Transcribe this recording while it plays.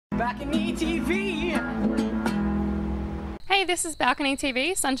BalconyTV. Hey, this is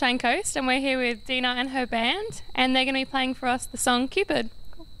BalconyTV, Sunshine Coast, and we're here with Deena and her band, and they're going to be playing for us the song Cupid.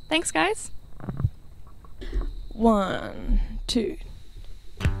 Thanks, guys. 1, 2.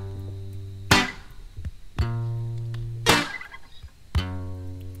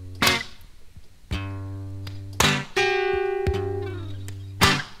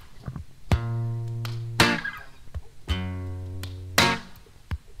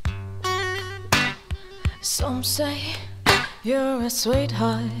 Some say you're a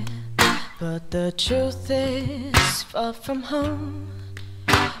sweetheart, but the truth is far from home.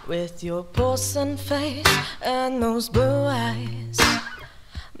 With your porcelain face and those blue eyes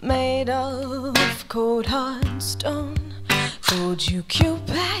made of cold hard stone, called you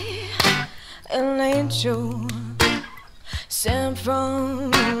Cupid, an angel sent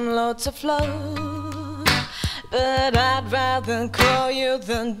from lots of love. But I'd rather call you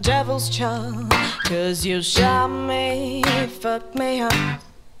the devil's child, 'cause you shot me, fucked me up.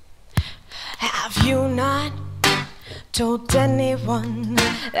 Have you not told anyone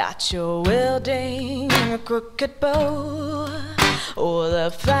that you're wielding a crooked bow? Or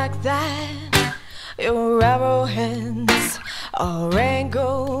the fact that your arrowheads are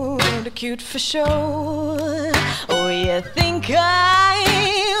angled cute for show? Or you think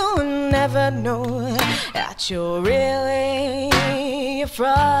I will never know that you're really a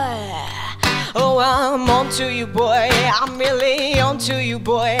fraud? Oh, I'm onto you, boy, I'm really onto you,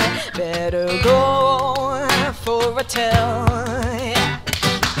 boy. Better go for a tell.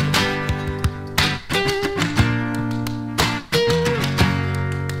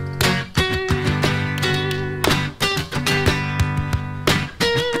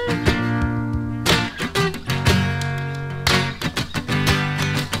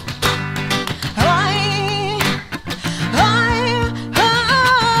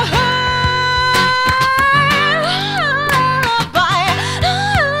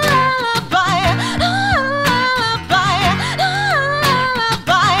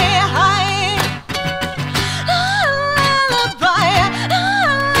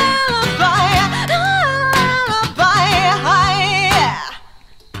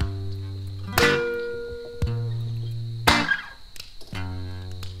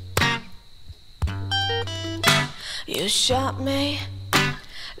 You shot me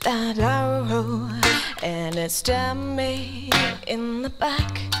that arrow and it stabbed me in the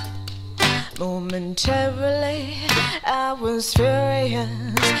back. Momentarily I was furious,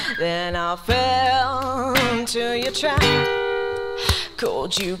 then I fell into your trap.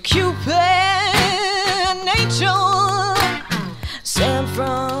 Called you Cupid, an angel sent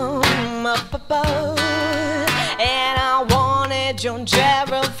from up above, and I wanted your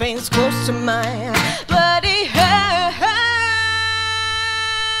Gerald face close to mine, but he hurt.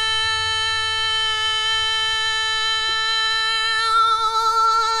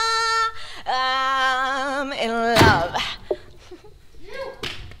 I'm in love.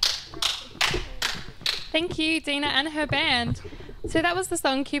 Thank you, Deena and her band. So that was the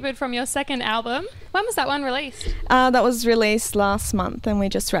song Cupid from your second album. When was that one released? That was released last month, and we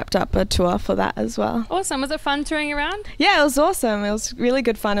just wrapped up a tour for that as well. Awesome. Was it fun touring around? Yeah, it was awesome. It was really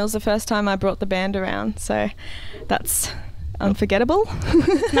good fun. It was the first time I brought the band around, so that's unforgettable.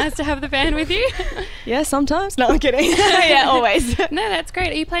 It's nice to have the band with you. Yeah, sometimes. No, I'm kidding. Yeah, always. No, that's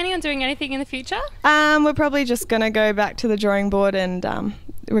great. Are you planning on doing anything in the future? We're probably just going to go back to the drawing board and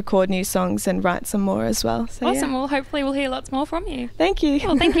record new songs and write some more as well. So, awesome. Yeah. Well, hopefully we'll hear lots more from you. Thank you.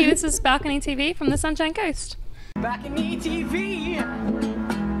 Well, thank you. This is BalconyTV from the Sunshine Coast. BalconyTV.